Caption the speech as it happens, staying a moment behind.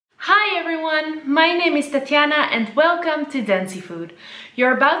everyone, my name is Tatjana and welcome to Dancyfood.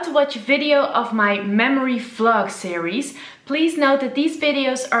 You're about to watch a video of my memory vlog series. Please note that these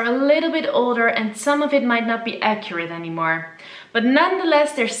videos are a little bit older and some of it might not be accurate anymore. But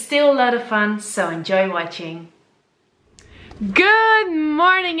nonetheless, they're still a lot of fun, so enjoy watching. Good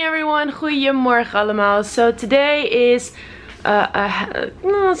morning everyone, goedemorgen allemaal. So today is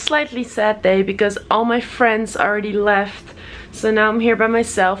a slightly sad day because all my friends already left. So now I'm here by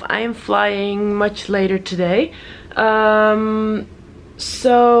myself. I am flying much later today. So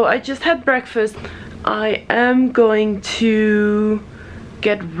I just had breakfast. I am going to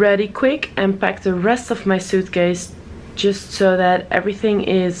get ready quick and pack the rest of my suitcase just so that everything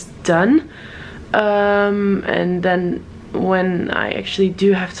is done. And then when I actually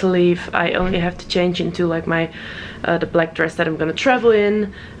do have to leave, I only have to change into like my the black dress that I'm gonna travel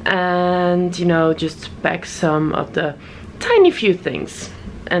in, and you know, just pack some of the tiny few things.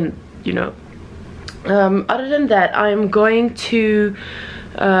 And you know, other than that, I'm going to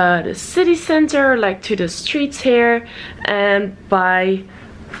the city center, like to the streets here, and buy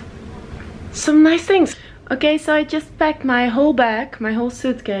some nice things. Okay, so I just packed my whole bag, my whole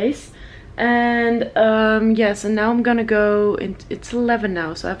suitcase. And yeah, so now I'm gonna go, it's 11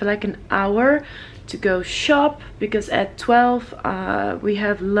 now, so I have like an hour to go shop, because at 12 we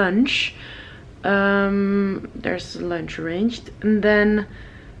have lunch. There's lunch arranged, and then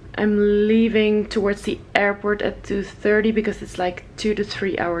I'm leaving towards the airport at 2:30 because it's like 2 to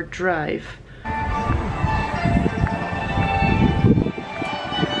 3 hour drive.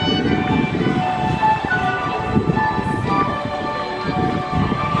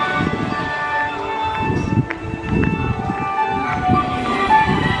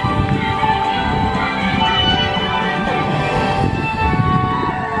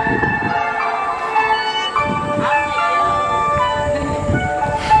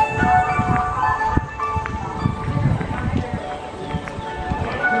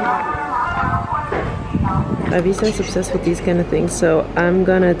 Avisa's obsessed with these kind of things, so I'm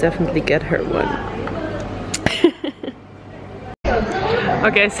gonna definitely get her one.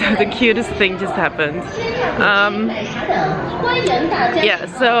 Okay, so the cutest thing just happened. Yeah,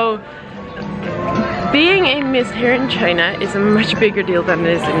 so being a Miss here in China is a much bigger deal than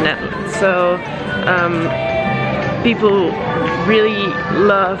it is in Netherlands. So people really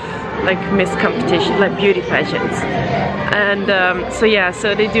love like Miss competition, like beauty pageants. And so yeah,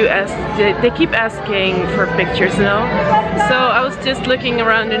 so they do ask, they keep asking for pictures now. So I was just looking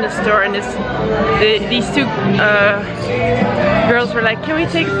around in the store, and these two girls were like, "Can we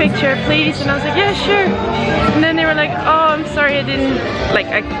take a picture, please?" And I was like, "Yeah, sure." And then they were like, "Oh, I'm sorry, I didn't," like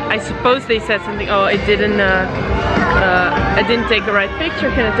I suppose they said something, "Oh, I didn't take the right picture,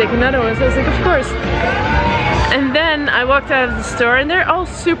 can I take another one?" So I was like, "Of course." And then I walked out of the store, and they're all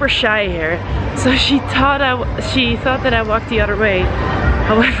super shy here. So she thought that I walked the other way.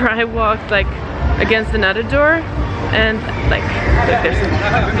 However, I walked like against another door, and like there's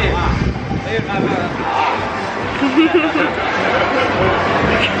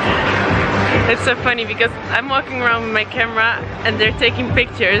It's so funny because I'm walking around with my camera and they're taking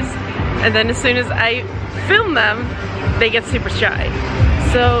pictures, and then as soon as I film them, they get super shy.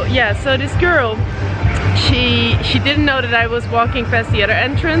 So yeah, so this girl, she didn't know that I was walking past the other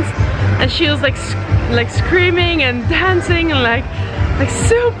entrance, and she was like screaming and dancing and like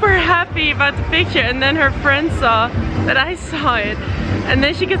super happy about the picture. And then her friend saw that I saw it, and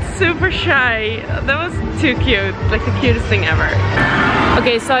then she gets super shy. That was too cute, like the cutest thing ever.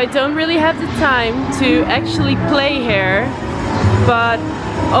 Okay, so I don't really have the time to actually play here, but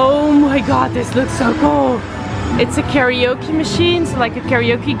oh my god, this looks so cool. It's a karaoke machine, so like a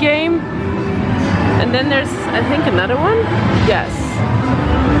karaoke game. And then there's, I think, another one? Yes.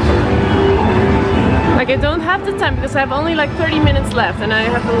 Like, I don't have the time because I have only like 30 minutes left and I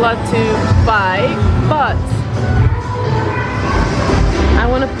have a lot to buy, but I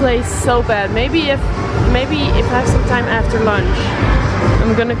want to play so bad. Maybe if I have some time after lunch,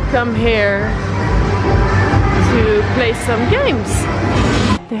 I'm gonna come here to play some games.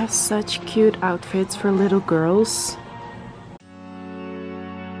 They have such cute outfits for little girls.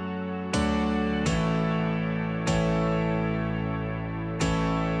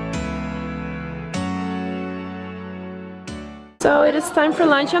 So it is time for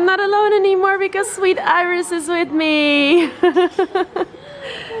lunch. I'm not alone anymore because Sweet Iris is with me.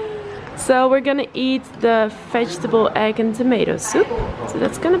 So we're gonna eat the vegetable egg and tomato soup. So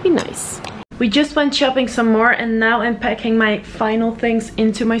that's gonna be nice. We just went shopping some more, and now I'm packing my final things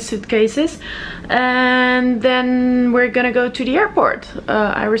into my suitcases. And then we're gonna go to the airport.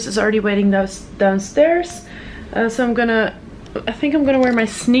 Iris is already waiting downstairs. So I'm gonna I think I'm gonna wear my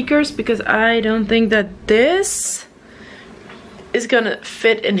sneakers because I don't think that this is gonna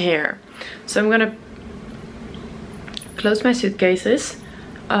fit in here. So I'm gonna close my suitcases,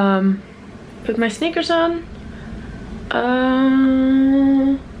 put my sneakers on,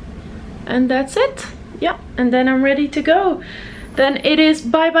 and that's it. Yeah, and then I'm ready to go. Then it is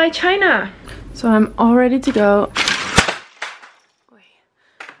bye bye China. So I'm all ready to go.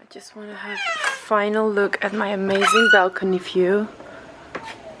 I just want to have a final look at my amazing balcony view.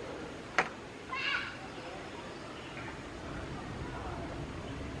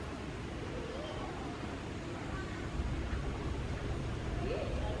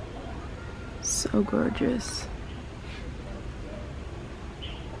 So gorgeous.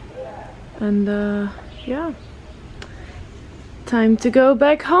 And yeah, time to go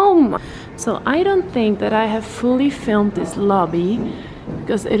back home. So I don't think that I have fully filmed this lobby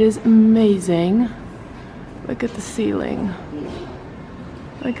because it is amazing. Look at the ceiling.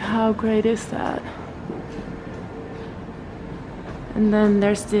 Like, how great is that? And then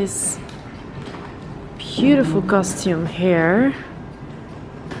there's this beautiful costume here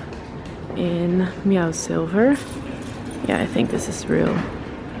in Meow Silver. Yeah, I think this is real.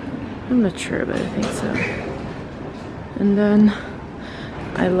 I'm not sure, but I think so. And then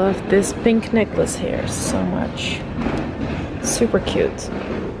I love this pink necklace here so much. It's super cute.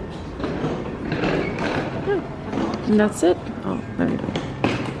 Yeah. And that's it. Oh, there we go.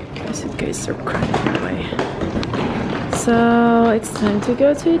 My suitcases are crying away. So it's time to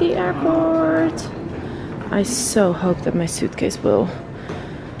go to the airport. I so hope that my suitcase will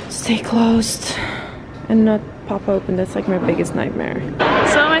stay closed and not pop open. That's like my biggest nightmare.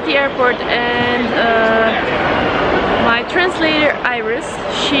 So I'm at the airport and my translator Iris,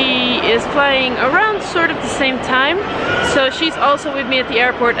 she is flying around sort of the same time. So she's also with me at the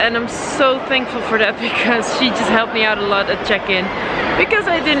airport and I'm so thankful for that because she just helped me out a lot at check-in because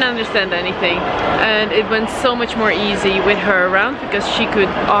I didn't understand anything. And it went so much more easy with her around because she could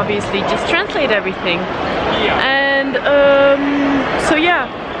obviously just translate everything. And so yeah.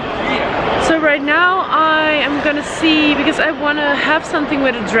 So right now I am gonna see, because I want to have something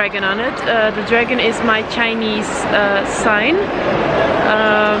with a dragon on it. The dragon is my Chinese sign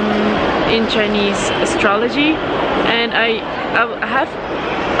in Chinese astrology, and I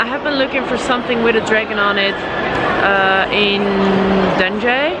have been looking for something with a dragon on it in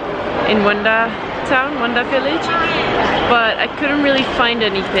Danjie, in Wanda town, Wanda village, but I couldn't really find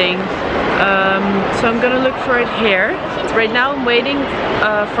anything. So I'm gonna look for it here. Right now I'm waiting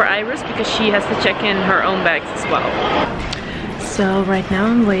for Iris because she has to check in her own bags as well. So right now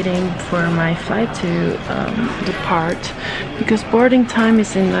I'm waiting for my flight to depart because boarding time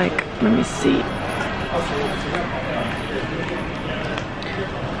is in like, let me see.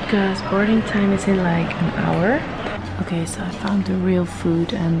 Because boarding time is in like an hour. Okay, so I found a real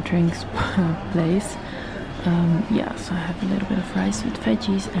food and drinks place. Yeah, so I have a little bit of rice with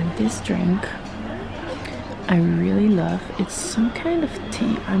veggies and this drink I really love. It's some kind of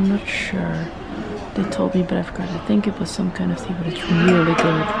tea, I'm not sure. They told me, but I forgot. I think it was some kind of tea, but it's really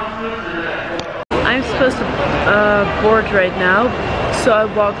good. I'm supposed to board right now, so I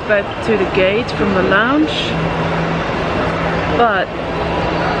walked back to the gate from the lounge, but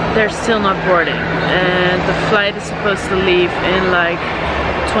they're still not boarding, and the flight is supposed to leave in like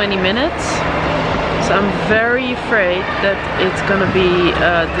 20 minutes. So I'm very afraid that it's gonna be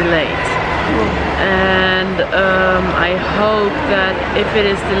delayed. And I hope that if it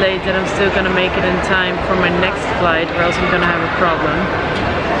is delayed that I'm still gonna make it in time for my next flight, or else I'm gonna have a problem.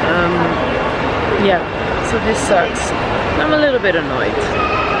 Yeah, so this sucks. I'm a little bit annoyed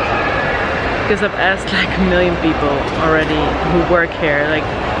because I've asked like a million people already who work here, like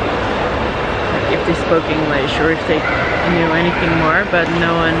if they spoke English or if they knew anything more, but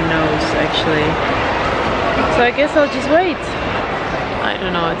no one knows actually. So I guess I'll just wait. I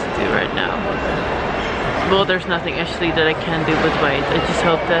don't know what to do right now. Well, there's nothing actually that I can do but wait. I just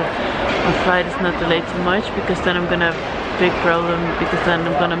hope that my flight is not delayed too much, because then I'm gonna have a big problem, because then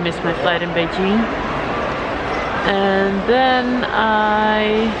I'm gonna miss my flight in Beijing. And then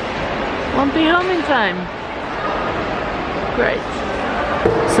I won't be home in time. Great.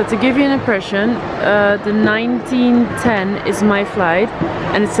 So to give you an impression, the 1910 is my flight,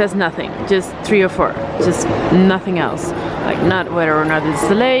 and it says nothing, just 3 or 4, just nothing else. Like, not whether or not it's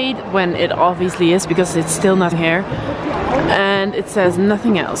delayed, when it obviously is, because it's still not here, and it says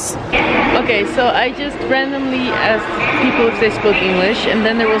nothing else. Okay, so I just randomly asked people if they spoke English, and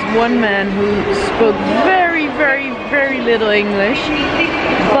then there was one man who spoke very, very, very little English,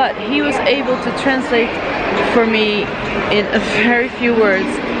 but he was able to translate for me in a very few words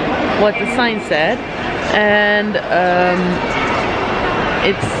what the sign said. and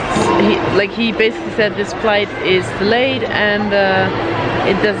he basically said this flight is delayed, and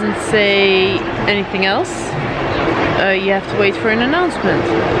it doesn't say anything else. You have to wait for an announcement.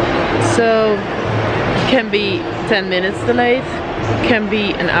 So can be 10 minutes delayed, can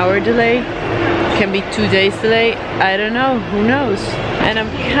be an hour delay, can be 2 days delay. I don't know, who knows. And I'm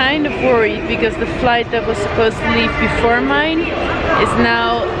kind of worried because the flight that was supposed to leave before mine is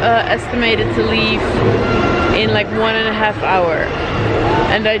now estimated to leave in like 1.5 hours.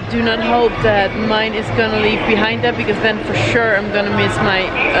 And I do not hope that mine is gonna leave behind that, because then for sure I'm gonna miss my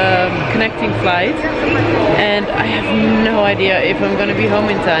connecting flight. And I have no idea if I'm gonna be home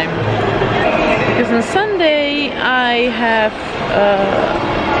in time. Because on Sunday I have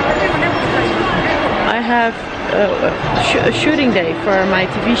a shooting day for my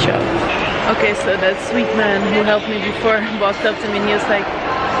TV show. Okay, so that sweet man who helped me before walked up to me and he was like,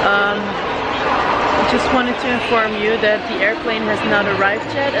 just wanted to inform you that the airplane has not arrived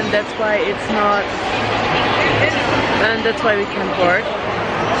yet, and that's why it's not, and that's why we can't board.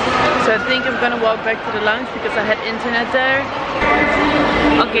 So I think I'm gonna walk back to the lounge because I had internet there.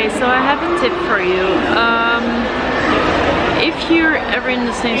 Okay, so I have a tip for you. If you're ever in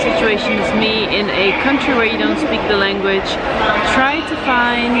the same situation as me in a country where you don't speak the language, try to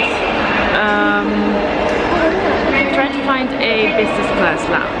find a business class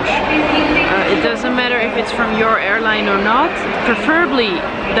lounge. It doesn't matter if it's from your airline or not. Preferably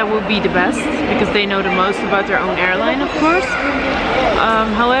that would be the best, because they know the most about their own airline, of course.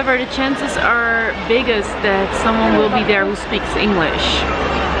 However, the chances are biggest that someone will be there who speaks English.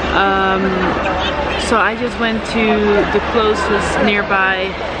 So I just went to the closest nearby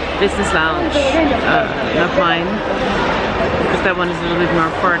business lounge, not mine, because that one is a little bit more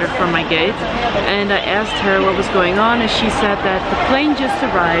farther from my gate. And I asked her what was going on, and she said that the plane just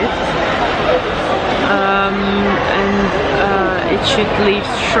arrived, and it should leave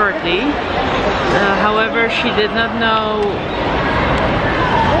shortly. However, she did not know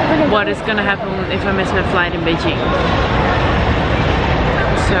what is gonna happen if I miss my flight in Beijing.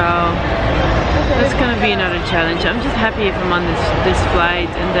 So that's gonna be another challenge. I'm just happy if I'm on this flight,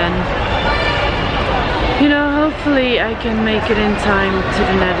 and then, you know, hopefully I can make it in time to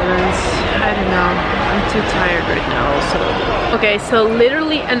the Netherlands. I don't know, I'm too tired right now also. Okay, so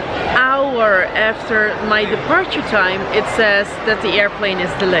literally an hour after my departure time, it says that the airplane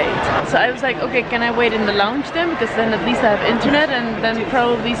is delayed. So I was like, okay, can I wait in the lounge then? Because then at least I have internet, and then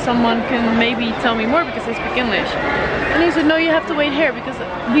probably someone can maybe tell me more because I speak English. And he said, no, you have to wait here because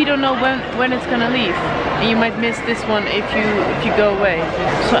we don't know when it's gonna leave. And you might miss this one if you go away.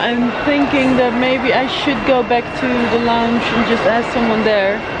 So I'm thinking that maybe I should go back to the lounge and just ask someone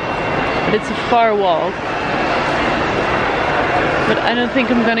there. But it's a far walk. But I don't think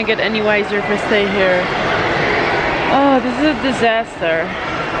I'm gonna get any wiser if I stay here. Oh, this is a disaster.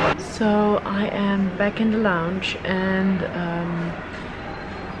 So I am back in the lounge, and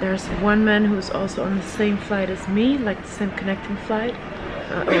there's one man who's also on the same flight as me, like the same connecting flight.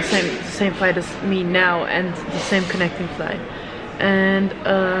 Well, same flight as me now, and the same connecting flight. And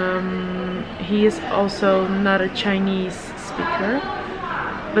he is also not a Chinese speaker,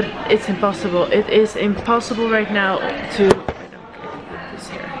 but it's impossible. It is impossible right now to.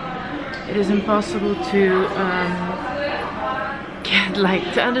 It is impossible to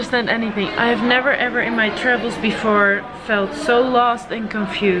to understand anything. I have never ever in my travels before felt so lost and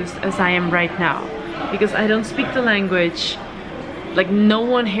confused as I am right now, because I don't speak the language. Like, no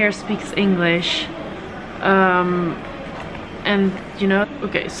one here speaks English, and you know.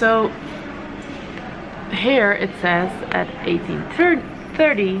 Okay, so here it says at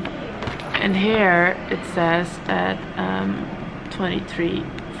 18:30, and here it says at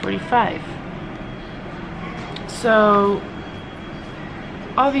 23:45. So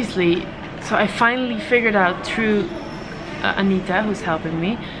obviously, so I finally figured out through Anita, who's helping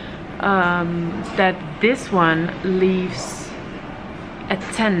me, that this one leaves at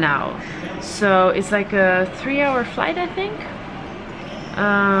 10 now. So it's like a 3-hour flight, I think.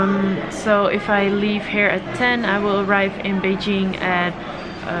 So if I leave here at 10, I will arrive in Beijing at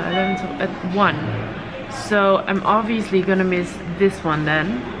 1. So I'm obviously gonna miss this one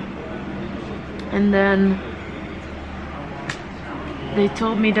then. And then they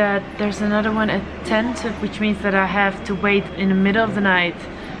told me that there's another one at 10, so, which means that I have to wait in the middle of the night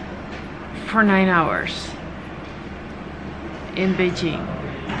for 9 hours in Beijing.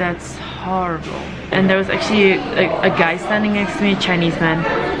 That's horrible. And there was actually a guy standing next to me, a Chinese man,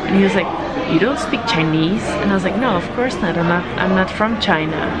 and he was like, "You don't speak Chinese?" And I was like, "No, of course not. I'm not from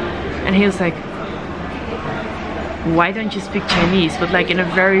China." And he was like, why don't you speak Chinese? But like in a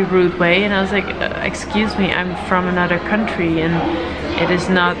very rude way. And I was like, excuse me, I'm from another country and it is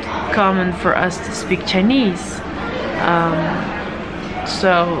not common for us to speak Chinese.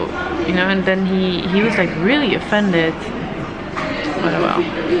 So, you know, and then he was like really offended. But well.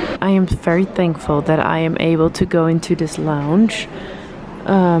 I am very thankful that I am able to go into this lounge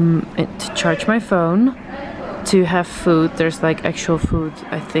to charge my phone, to have food. There's like actual food,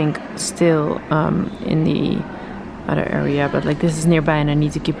 I think, still in the other area, but like this is nearby and I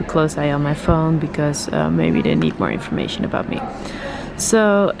need to keep a close eye on my phone because maybe they need more information about me.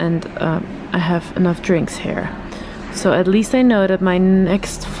 So, and I have enough drinks here. So at least I know that my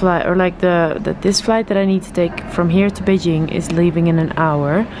next flight, or like this flight that I need to take from here to Beijing is leaving in an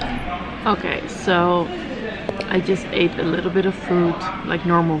hour. Okay, so I just ate a little bit of food, like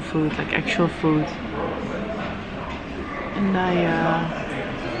normal food, like actual food. And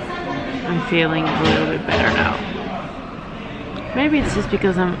I'm feeling a little bit better now. Maybe it's just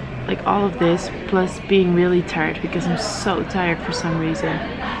because I'm like all of this plus being really tired, because I'm so tired for some reason.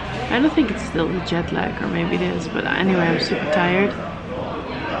 I don't think it's still the jet lag, or maybe it is, but anyway, I'm super tired.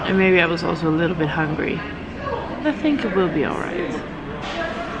 And maybe I was also a little bit hungry. I think it will be alright.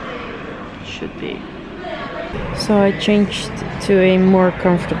 Should be. So I changed to a more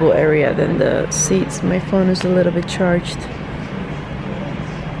comfortable area than the seats. My phone is a little bit charged.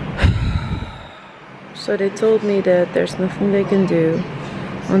 So they told me that there's nothing they can do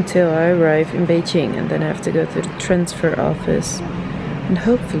until I arrive in Beijing, and then I have to go to the transfer office. And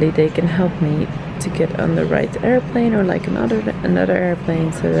hopefully they can help me to get on the right airplane, or like another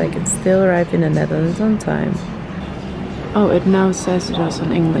airplane, so that I can still arrive in the Netherlands on time. Oh, it now says it also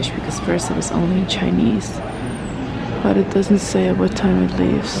in English, because first it was only in Chinese. But it doesn't say at what time it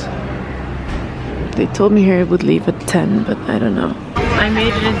leaves. They told me here it would leave at 10, but I don't know. I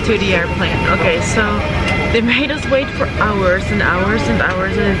made it into the airplane. Okay, so they made us wait for hours and hours and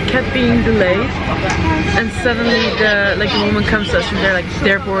hours, and it kept being delayed. And suddenly the woman comes to us and they're like,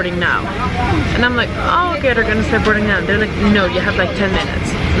 they're boarding now. And I'm like, oh, okay, they're gonna start boarding now. They're like, no, you have like 10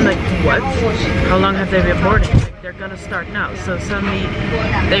 minutes. I'm like, what? How long have they been boarding? Like, they're gonna start now. So suddenly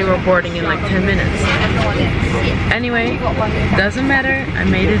they were boarding in like 10 minutes. Anyway, doesn't matter. I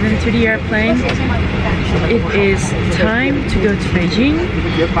made it into the airplane. It is time to go to Beijing.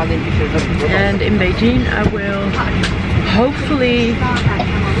 And in Beijing I will hopefully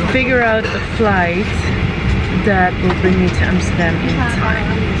figure out a flight that will bring me to Amsterdam in time.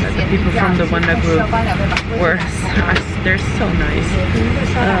 The people from the Wanda group they're so nice.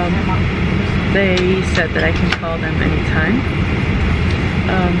 They said that I can call them anytime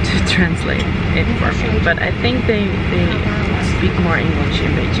to translate it for me. But I think they speak more English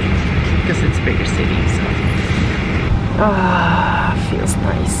in Beijing because it's a bigger city. So feels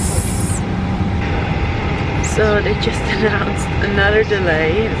nice. So they just announced another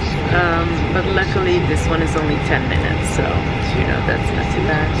delay, but luckily this one is only 10 minutes, so you know, that's not too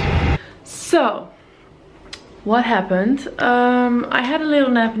bad. So what happened? I had a little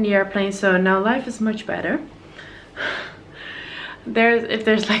nap in the airplane, so now life is much better. If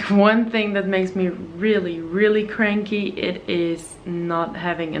there's like one thing that makes me really cranky, it is not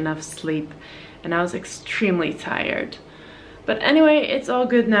having enough sleep, and I was extremely tired. But anyway, it's all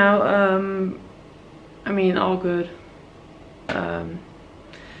good now. I mean, all good.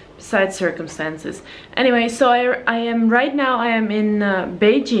 Besides circumstances. Anyway, so I am right now. I am in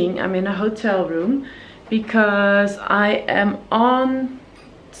Beijing. I'm in a hotel room because I am on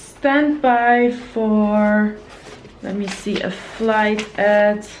standby for, let me see, a flight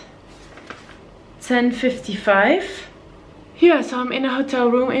at 10:55. Yeah, so I'm in a hotel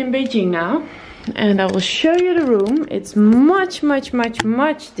room in Beijing now. And I will show you the room. It's much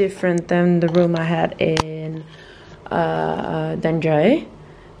different than the room I had in Danjai.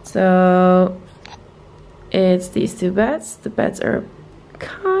 So it's these two beds. The beds are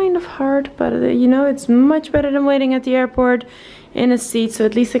kind of hard, but you know, it's much better than waiting at the airport in a seat, so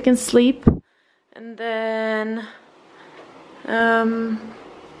at least I can sleep. And then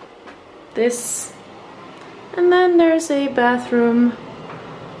this, and then there's a bathroom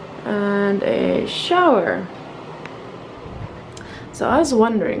and a shower. So I was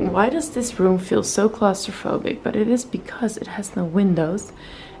wondering, why does this room feel so claustrophobic? But it is because it has no windows,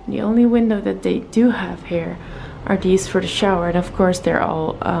 and the only window that they do have here are these for the shower, and of course they're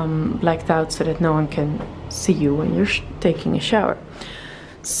all blacked out so that no one can see you when you're taking a shower.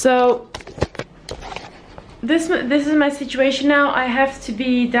 So this is my situation now. I have to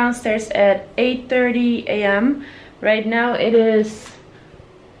be downstairs at 8:30 a.m. Right now it is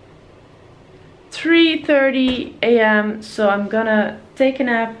 3:30 a.m. so I'm gonna take a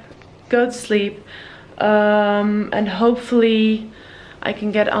nap, go to sleep. and hopefully I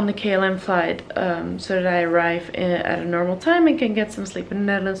can get on the KLM flight so that I arrive at a normal time and can get some sleep in the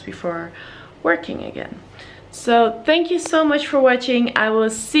Netherlands before working again. So thank you so much for watching. I will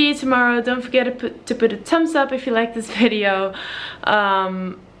see you tomorrow. Don't forget to put a thumbs up if you like this video.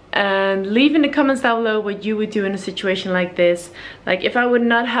 And leave in the comments down below what you would do in a situation like this. Like if I would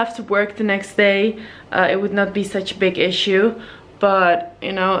not have to work the next day, it would not be such a big issue. But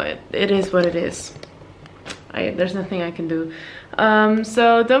you know, it is what it is. There's nothing I can do.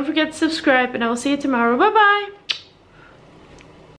 So don't forget to subscribe, and I will see you tomorrow. Bye bye.